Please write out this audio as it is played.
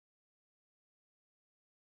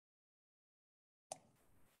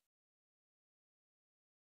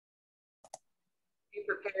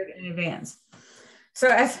prepared in advance. So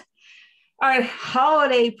as our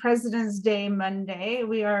holiday President's Day Monday,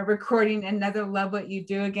 we are recording another Love What You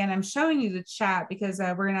Do. Again, I'm showing you the chat because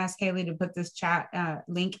we're going to ask Haley to put this chat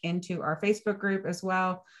link into our Facebook group as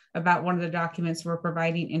well about one of the documents we're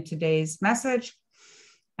providing in today's message.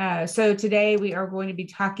 So today we are going to be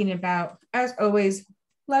talking about, as always,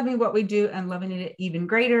 loving what we do and loving it even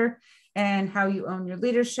greater, and how you own your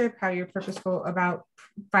leadership, how you're purposeful about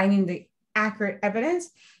finding the accurate evidence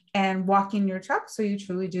and walking your talk so you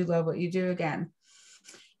truly do love what you do again.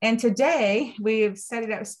 And today we've set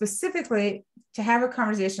it up specifically to have a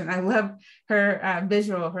conversation. I love her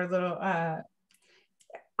visual, her little,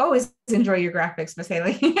 always enjoy your graphics, Miss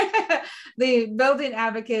Haley. The building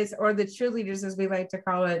advocates, or the cheerleaders as we like to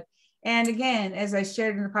call it. And again, as I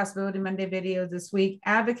shared in the Possibility Monday video this week,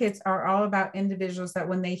 advocates are all about individuals that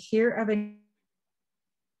when they hear of a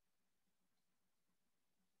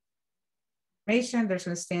they're going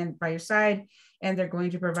to stand by your side, and they're going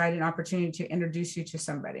to provide an opportunity to introduce you to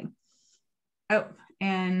somebody. Oh,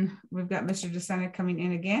 and we've got Mr. DeSena coming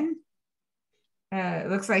in again. It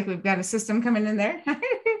looks like we've got a system coming in there.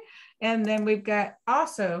 And then we've got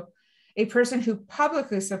also a person who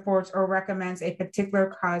publicly supports or recommends a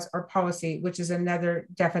particular cause or policy, which is another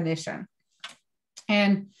definition.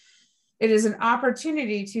 And it is an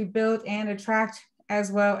opportunity to build and attract as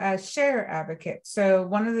well as share advocates. So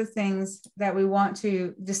one of the things that we want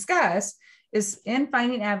to discuss is in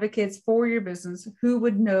finding advocates for your business, who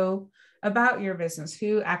would know about your business,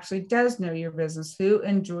 who actually does know your business, who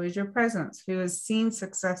enjoys your presence, who has seen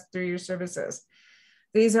success through your services.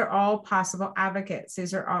 These are all possible advocates.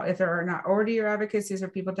 These are all, if there are not already your advocates, these are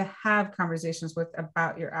people to have conversations with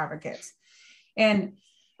about your advocates. And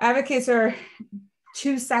advocates are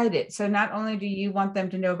two-sided. So not only do you want them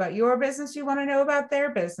to know about your business, you want to know about their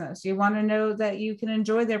business. You want to know that you can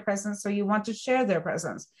enjoy their presence, so you want to share their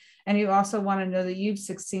presence. And you also want to know that you've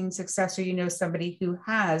seen success, or you know somebody who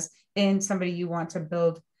has, and somebody you want to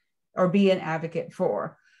build or be an advocate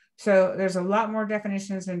for. So there's a lot more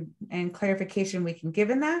definitions and clarification we can give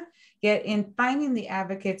in that. Yet in finding the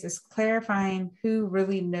advocates is clarifying who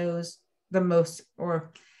really knows the most,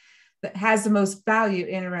 or that has the most value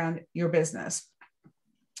in around your business.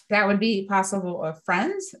 That would be possible of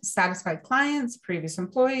friends, satisfied clients, previous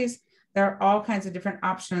employees. There are all kinds of different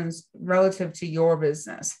options relative to your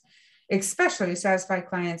business, especially satisfied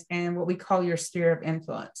clients and what we call your sphere of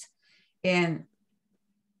influence. And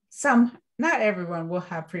not everyone will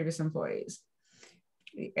have previous employees.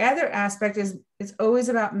 The other aspect is it's always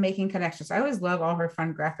about making connections. I always love all her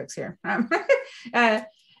fun graphics here.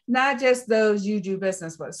 Not just those you do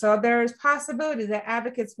business with. So there is possibility that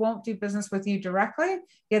advocates won't do business with you directly,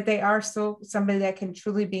 yet they are still somebody that can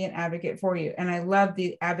truly be an advocate for you. And I love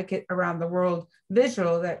the advocate around the world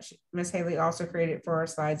visual that Ms. Haley also created for our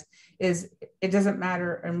slides. Is it doesn't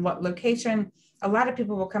matter in what location. A lot of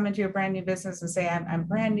people will come into a brand new business and say, I'm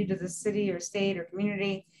brand new to the city or state or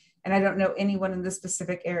community, and I don't know anyone in this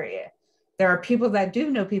specific area. There are people that do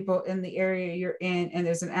know people in the area you're in, and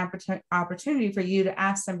there's an opportunity for you to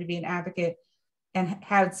ask them to be an advocate and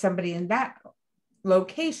have somebody in that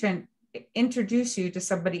location introduce you to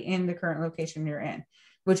somebody in the current location you're in,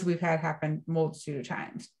 which we've had happen multitude of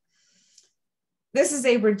times. This is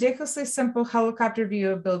a ridiculously simple helicopter view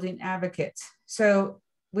of building advocates. So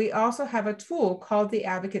we also have a tool called the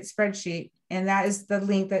Advocate Spreadsheet, and that is the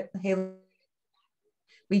link that Haley.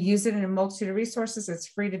 We use it in a multitude of resources. It's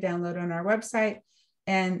free to download on our website,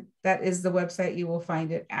 and that is the website you will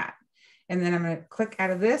find it at. And then I'm going to click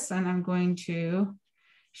out of this, and I'm going to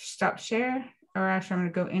stop share, or actually I'm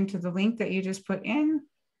going to go into the link that you just put in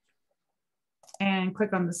and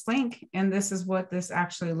click on this link. And this is what this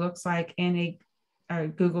actually looks like in a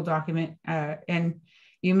Google document. And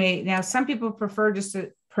you may, now some people prefer just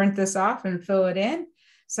to print this off and fill it in.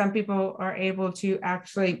 Some people are able to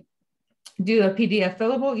actually do a PDF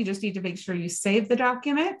fillable. You just need to make sure you save the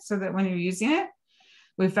document so that when you're using it,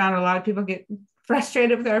 we found a lot of people get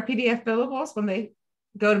frustrated with our PDF fillables when they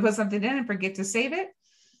go to put something in and forget to save it.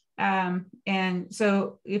 And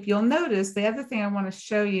so if you'll notice, the other thing I want to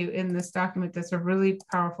show you in this document that's a really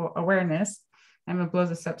powerful awareness, I'm going to blow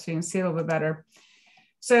this up so you can see a little bit better.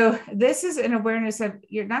 So this is an awareness of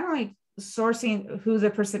you're not only sourcing who the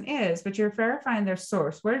person is, but you're verifying their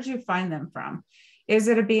source. Where did you find them from? Is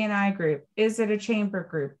it a BNI group? Is it a chamber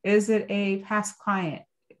group? Is it a past client?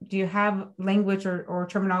 Do you have language or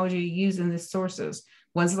terminology you use in the sources?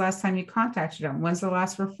 When's the last time you contacted them? When's the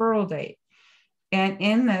last referral date? And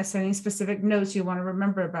in this, any specific notes you want to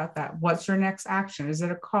remember about that. What's your next action? Is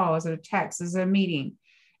it a call? Is it a text? Is it a meeting?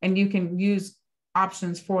 And you can use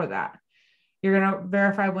options for that. You're going to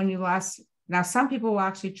verify when you last Now, some people will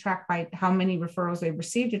actually track by how many referrals they've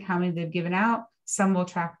received and how many they've given out. Some will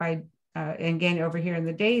track by, and again, over here in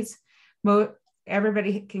the days,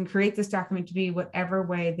 everybody can create this document to be whatever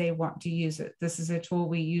way they want to use it. This is a tool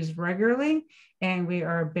we use regularly, and we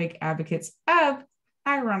are big advocates of,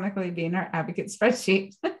 ironically, being our advocate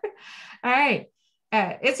spreadsheet. All right.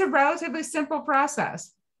 It's a relatively simple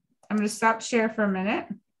process. I'm going to stop share for a minute,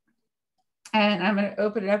 and I'm going to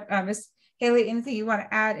open it up. Ms. Haley, anything you want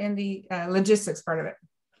to add in the logistics part of it?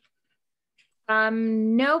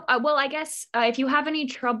 No. Well, I guess if you have any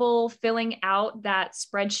trouble filling out that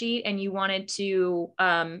spreadsheet and you wanted to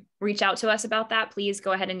reach out to us about that, please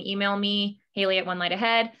go ahead and email me, Haley at One Light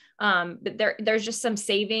Ahead. But there's just some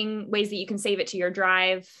saving ways that you can save it to your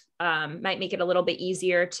drive. Might make it a little bit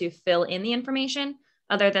easier to fill in the information.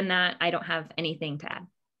 Other than that, I don't have anything to add.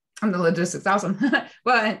 On the logistics, awesome.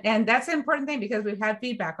 Well, and that's an important thing because we've had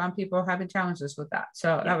feedback on people having challenges with that.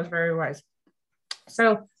 So that was very wise.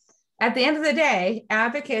 So at the end of the day,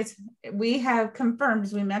 advocates, we have confirmed,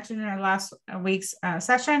 as we mentioned in our last week's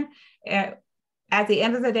session, at the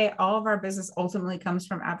end of the day, all of our business ultimately comes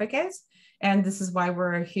from advocates. And this is why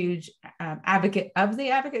we're a huge advocate of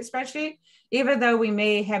the advocate spreadsheet. Even though we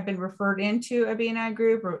may have been referred into a BNI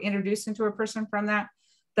group or introduced into a person from that,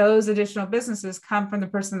 those additional businesses come from the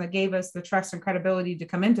person that gave us the trust and credibility to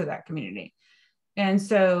come into that community. And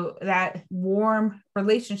so that warm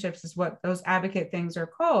relationships is what those advocate things are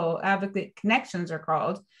called. Advocate connections are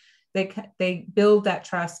called. They build that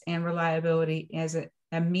trust and reliability as an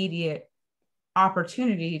immediate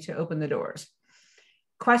opportunity to open the doors.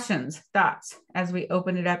 Questions, thoughts, as we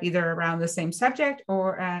open it up either around the same subject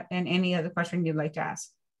or in any other question you'd like to ask.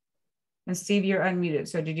 And Steve, you're unmuted.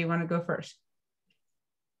 So did you want to go first?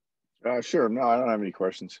 Sure. No, I don't have any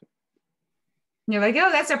questions. You're like,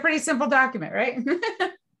 oh, that's a pretty simple document, right?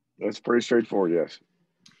 That's pretty straightforward, yes.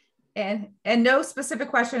 And no specific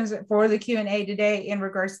questions for the Q&A today in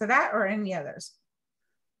regards to that or any others?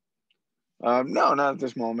 No, not at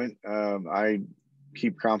this moment. I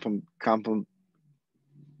keep contemplating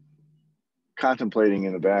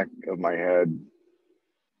in the back of my head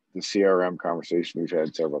the CRM conversation we've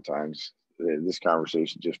had several times. This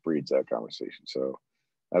conversation just breeds that conversation. So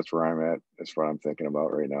that's where I'm at. That's what I'm thinking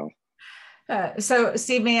about right now. So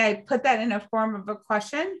Steve, may I put that in a form of a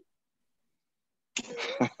question?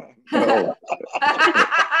 No.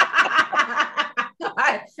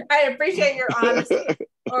 I appreciate your honesty.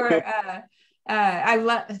 Or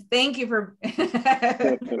thank you for,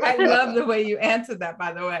 I love the way you answered that,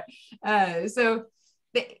 by the way. So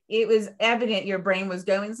it was evident your brain was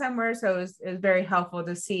going somewhere. So it was very helpful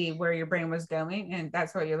to see where your brain was going. And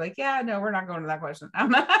that's why you're like, yeah, no, we're not going to that question.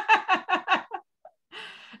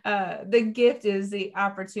 The gift is the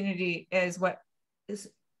opportunity is what is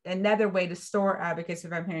another way to store advocates,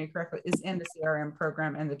 if I'm hearing you correctly, is in the CRM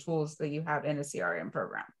program and the tools that you have in the CRM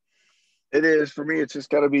program. It is. For me, it's just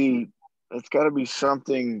got to be, it's got to be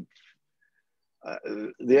something.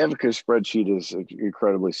 The advocate spreadsheet is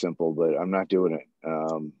incredibly simple, but I'm not doing it.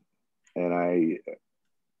 And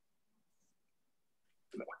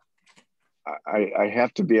I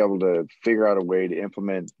have to be able to figure out a way to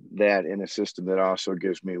implement that in a system that also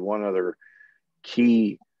gives me one other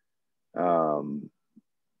key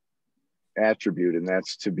attribute, and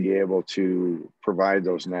that's to be able to provide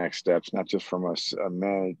those next steps, not just from a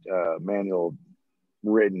manual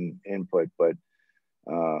written input, but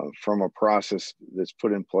from a process that's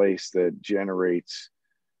put in place that generates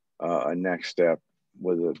a next step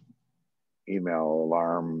with an email,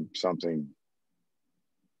 alarm, something.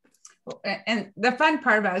 And the fun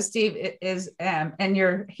part about it, Steve, is, and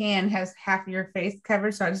your hand has half of your face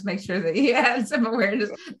covered, so I just make sure that you have some awareness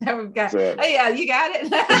that we've got. Oh yeah, you got it.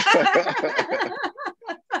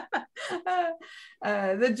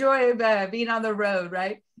 The joy of being on the road,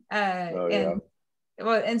 right? Yeah.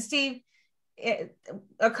 And Steve,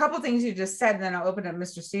 a couple of things you just said, and then I'll open up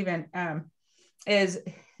Mr. Steven, is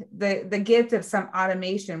the gift of some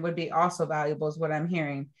automation would be also valuable, is what I'm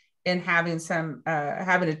hearing. In having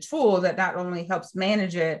having a tool that not only helps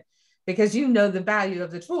manage it because you know the value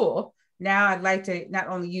of the tool. Now I'd like to not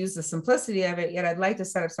only use the simplicity of it, yet I'd like to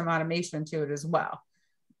set up some automation to it as well.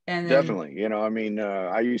 And then, definitely, you know, I mean,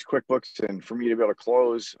 I use QuickBooks, and for me to be able to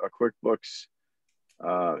close a QuickBooks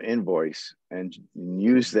invoice and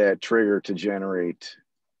use that trigger to generate,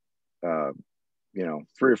 you know,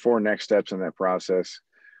 3 or 4 next steps in that process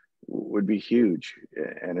would be huge.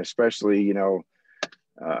 And especially, you know,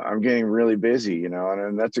 I'm getting really busy, you know,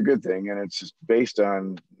 and that's a good thing. And it's just based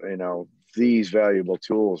on, you know, these valuable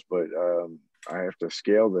tools, but I have to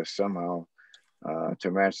scale this somehow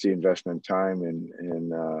to match the investment time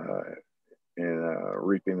and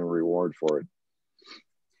reaping the reward for it.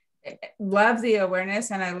 Love the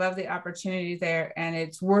awareness, and I love the opportunity there, and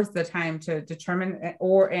it's worth the time to determine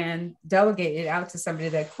and delegate it out to somebody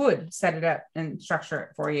that could set it up and structure it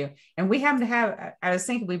for you. And we happen to have, I was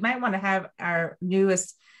thinking we might want to have our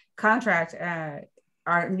newest contract,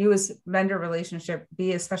 our newest vendor relationship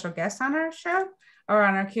be a special guest on our show or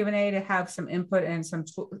on our Q&A to have some input and some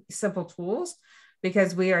simple tools,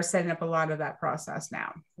 because we are setting up a lot of that process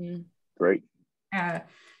now. Great.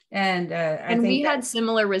 And I think we had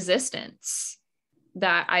similar resistance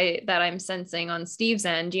that I'm sensing on Steve's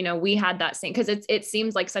end. You know, we had that same, because it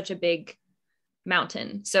seems like such a big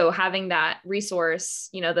mountain. So having that resource,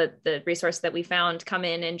 you know, the resource that we found come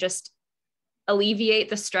in and just alleviate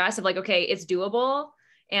the stress of like, okay, it's doable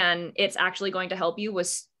and it's actually going to help you,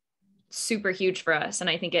 was super huge for us. And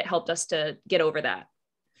I think it helped us to get over that.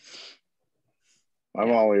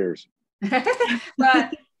 I'm all ears.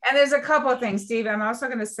 But and there's a couple of things, Steve. I'm also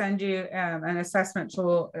going to send you an assessment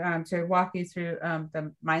tool to walk you through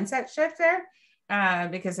the mindset shift there,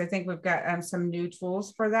 because I think we've got some new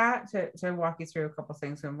tools for that to walk you through a couple of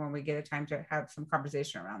things, and when we get a time to have some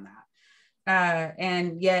conversation around that.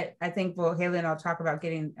 And yet, I think Haley and I'll talk about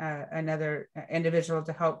getting another individual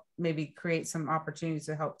to help maybe create some opportunities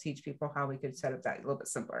to help teach people how we could set up that a little bit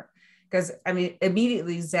simpler. Because I mean,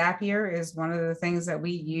 immediately Zapier is one of the things that we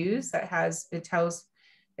use that it tells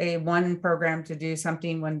one program to do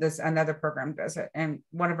something when another program does it. And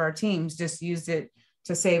one of our teams just used it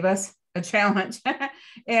to save us a challenge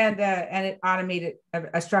and it automated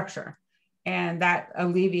a structure. And that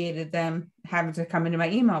alleviated them having to come into my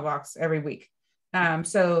email box every week.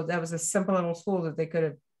 So that was a simple little tool that they could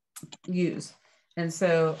have used. And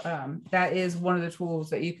so that is one of the tools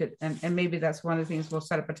that you could, and maybe that's one of the things we'll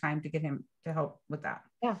set up a time to get him to help with that.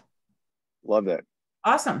 Yeah. Love that.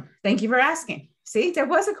 Awesome. Thank you for asking. See, there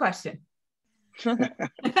was a question.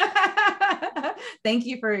 Thank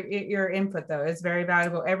you for your input, though. It's very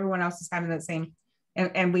valuable. Everyone else is having that same,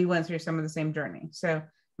 and we went through some of the same journey. So,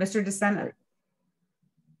 Mr. DeSena,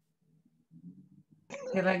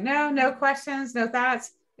 you're like, no questions, no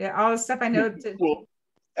thoughts. Yeah, all the stuff I know. Well,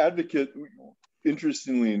 Advocate,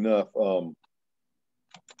 interestingly enough,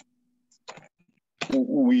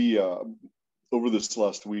 we over this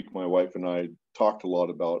last week, my wife and I talked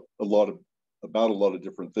about a lot of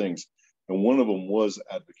different things, and one of them was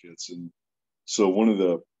advocates. And so one of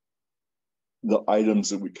the items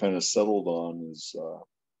that we kind of settled on is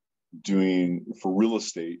doing for real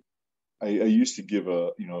estate. I used to give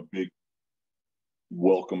a big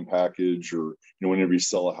welcome package, or whenever you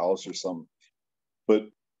sell a house or something. But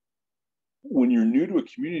when you're new to a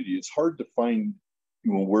community, it's hard to find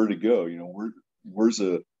where to go. Where's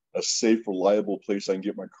a safe, reliable place I can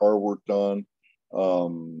get my car worked on.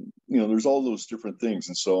 There's all those different things.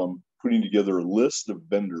 And so I'm putting together a list of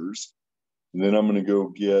vendors, and then I'm going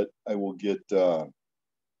to I will get,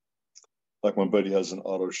 like my buddy has an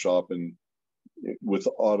auto shop, and with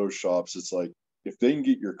auto shops, it's like, if they can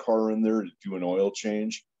get your car in there to do an oil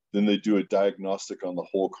change, then they do a diagnostic on the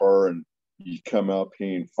whole car, and you come out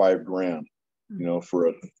paying $5,000, for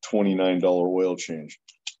a $29 oil change.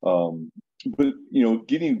 But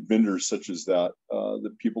getting vendors such as that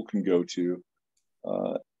that people can go to,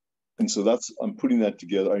 and so I'm putting that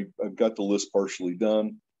together. I've got the list partially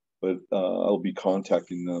done, but I'll be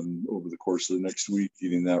contacting them over the course of the next week,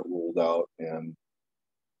 getting that rolled out, and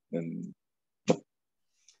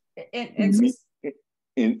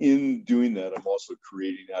in doing that, I'm also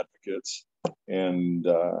creating advocates and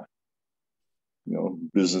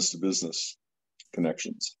business to business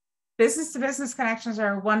connections. Business to business connections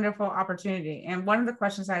are a wonderful opportunity. And one of the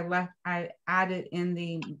questions I added in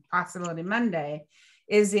the Possibility Monday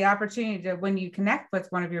is the opportunity to, when you connect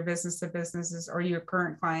with one of your business to businesses or your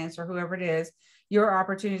current clients or whoever it is, your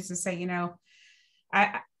opportunities to say,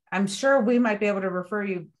 I'm sure we might be able to refer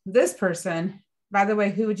you this person. By the way,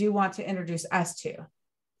 who would you want to introduce us to?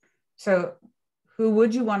 So who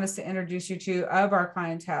would you want us to introduce you to of our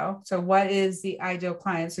clientele? So what is the ideal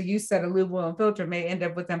client? So you said a lube oil and filter may end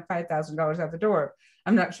up with them $5,000 out the door.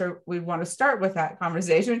 I'm not sure we'd want to start with that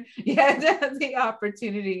conversation. Yet the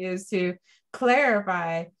opportunity is to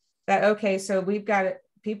clarify that, okay, so we've got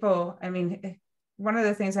people. I mean, one of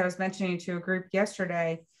the things I was mentioning to a group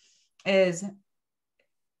yesterday is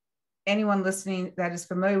anyone listening that is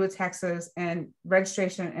familiar with Texas, and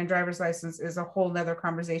registration and driver's license is a whole nother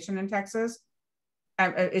conversation in Texas.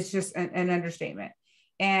 It's just an understatement.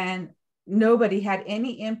 And nobody had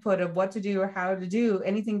any input of what to do or how to do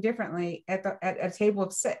anything differently at a table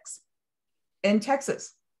of 6 in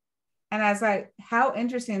Texas. And I was like, how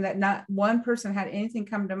interesting that not one person had anything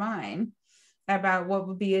come to mind about what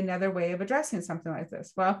would be another way of addressing something like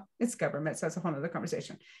this. Well, it's government, so that's a whole other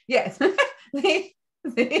conversation. Yes,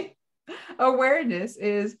 the awareness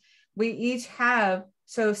is we each have.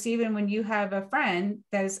 So Stephen, when you have a friend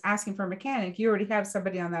that is asking for a mechanic, you already have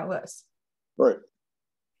somebody on that list. Right.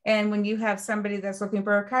 And when you have somebody that's looking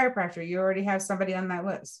for a chiropractor, you already have somebody on that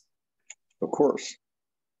list. Of course.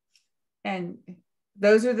 And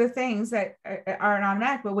those are the things that aren't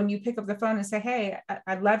automatic. But when you pick up the phone and say, hey,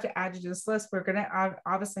 I'd love to add you to this list, we're going to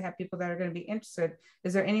obviously have people that are going to be interested.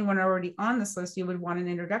 Is there anyone already on this list you would want an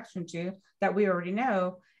introduction to that we already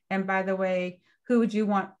know? And by the way, who would you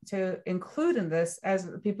want to include in this as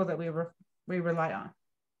the people that we rely on?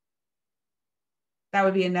 That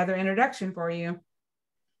would be another introduction for you.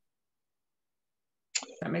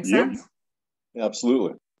 That makes sense?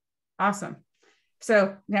 Absolutely. Awesome.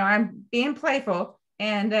 So now I'm being playful,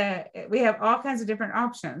 and we have all kinds of different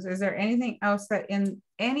options. Is there anything else that in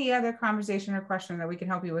any other conversation or question that we can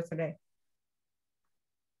help you with today?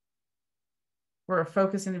 We're a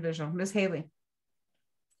focused individual. Ms. Haley.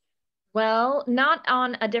 Well, not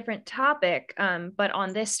on a different topic, but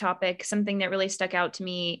on this topic, something that really stuck out to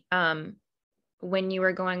me when you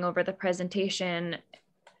were going over the presentation.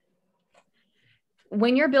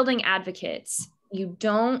 When you're building advocates, you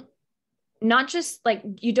don't just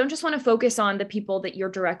want to focus on the people that you're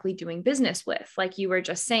directly doing business with, like you were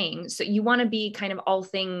just saying. So you want to be kind of all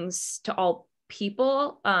things to all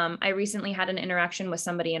people. I recently had an interaction with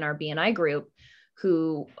somebody in our BNI group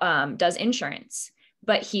who does insurance.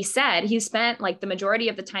 But he said he spent like the majority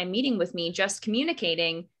of the time meeting with me, just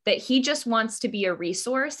communicating that he just wants to be a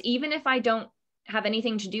resource, even if I don't have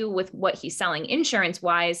anything to do with what he's selling insurance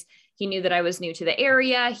wise. He knew that I was new to the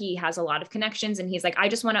area. He has a lot of connections, and he's like, I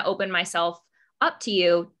just want to open myself up to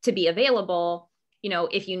you to be available. You know,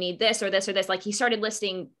 if you need this or this or this, like he started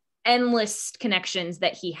listing endless connections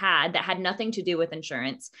that he had that had nothing to do with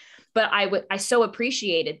insurance. But I so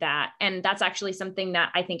appreciated that. And that's actually something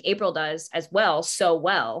that I think April does as well, so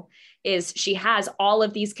well, is she has all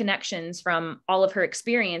of these connections from all of her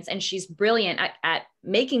experience. And she's brilliant at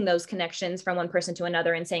making those connections from one person to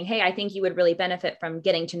another and saying, hey, I think you would really benefit from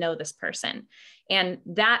getting to know this person. And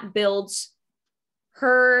that builds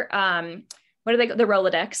her, the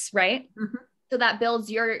Rolodex, right? Mm-hmm. So that builds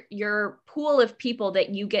your pool of people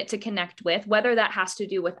that you get to connect with, whether that has to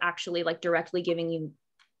do with actually like directly giving you,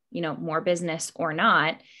 more business or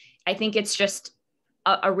not. I think it's just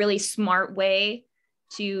a really smart way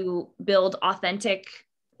to build authentic,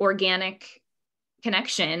 organic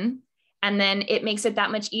connection. And then it makes it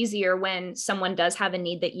that much easier when someone does have a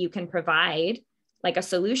need that you can provide like a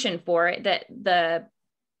solution for it, that the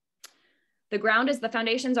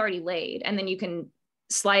foundation's already laid. And then you can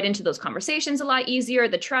slide into those conversations a lot easier.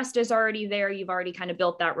 The trust is already there. You've already kind of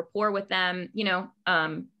built that rapport with them.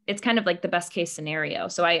 It's kind of like the best case scenario.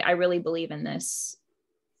 So I really believe in this.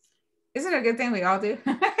 Isn't it a good thing we all do?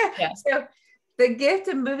 Yeah. So the gift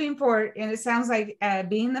of moving forward, and it sounds like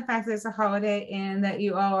being the fact that it's a holiday and that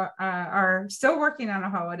you all are still working on a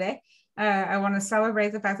holiday, I want to celebrate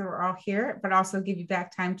the fact that we're all here, but also give you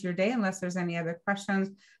back time to your day unless there's any other questions.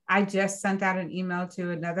 I just sent out an email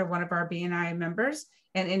to another one of our BNI members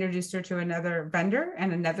and introduced her to another vendor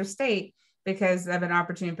in another state because of an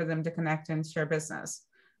opportunity for them to connect and share business.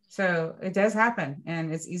 So it does happen,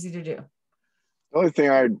 and it's easy to do. The only thing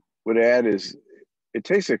I would add is it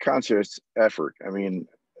takes a conscious effort. I mean,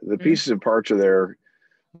 the pieces and parts are there,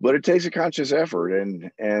 but it takes a conscious effort.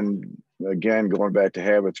 And again, going back to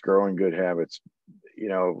habits, growing good habits,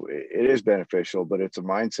 it is beneficial, but it's a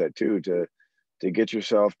mindset too, to get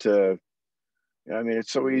yourself to, I mean,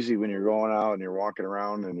 it's so easy when you're going out and you're walking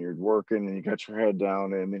around and you're working and you got your head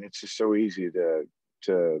down. I mean, it's just so easy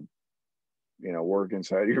to work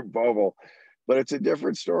inside your bubble, but it's a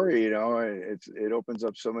different story. It opens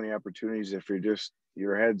up so many opportunities if you're just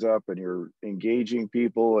your head's up and you're engaging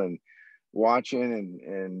people and watching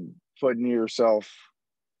and putting yourself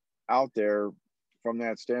out there from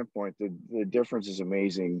that standpoint. The difference is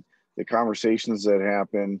amazing. The conversations that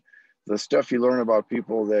happen, the stuff you learn about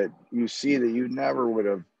people that you see that you never would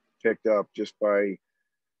have picked up just by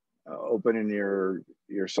opening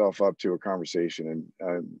yourself up to a conversation.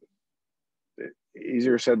 And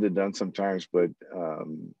easier said than done sometimes, but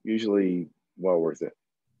usually well worth it.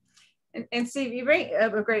 And Steve, you bring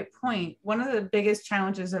up a great point. One of the biggest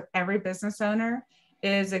challenges of every business owner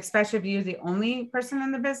is, especially if you're the only person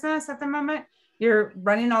in the business at the moment, you're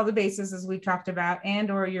running all the bases as we talked about,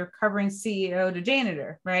 and or you're covering CEO to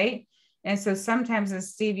janitor, right? And so sometimes,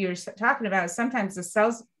 as Steve, you're talking about, sometimes the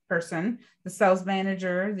salesperson, the sales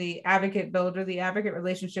manager, the advocate builder, the advocate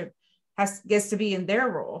relationship gets to be in their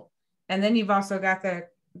role. And then you've also got the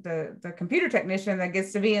the computer technician that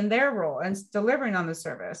gets to be in their role and delivering on the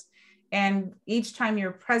service. And each time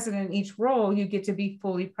you're present in each role, you get to be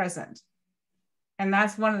fully present. And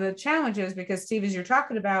that's one of the challenges, because Steve, as you're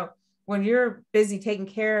talking about, when you're busy taking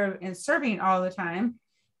care of and serving all the time,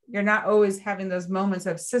 you're not always having those moments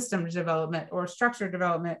of system development or structure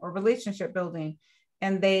development or relationship building.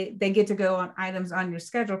 And they get to go on items on your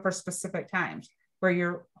schedule for specific times where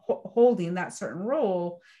you're holding that certain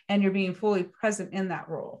role and you're being fully present in that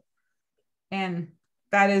role. And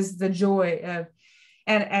that is the joy of,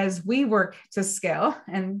 and as we work to scale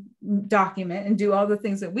and document and do all the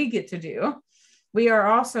things that we get to do, we are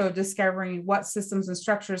also discovering what systems and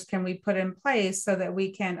structures can we put in place so that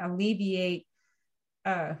we can alleviate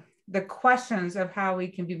the questions of how we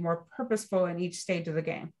can be more purposeful in each stage of the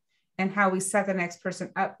game and how we set the next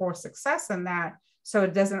person up for success in that, so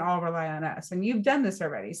it doesn't all rely on us. And you've done this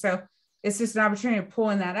already. So it's just an opportunity of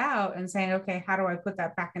pulling that out and saying, okay, how do I put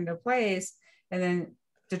that back into place? And then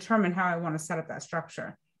determine how I want to set up that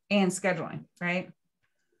structure and scheduling, right?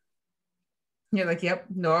 You're like, yep,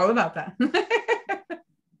 know all about that.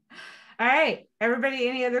 All right, everybody,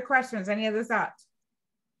 any other questions? Any other thoughts?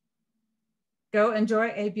 Go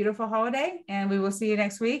enjoy a beautiful holiday, and we will see you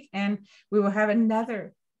next week. And we will have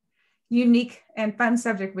another unique and fun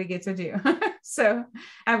subject we get to do. So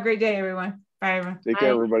have a great day, everyone. Bye, everyone. Take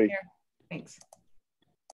care, everybody. Thanks.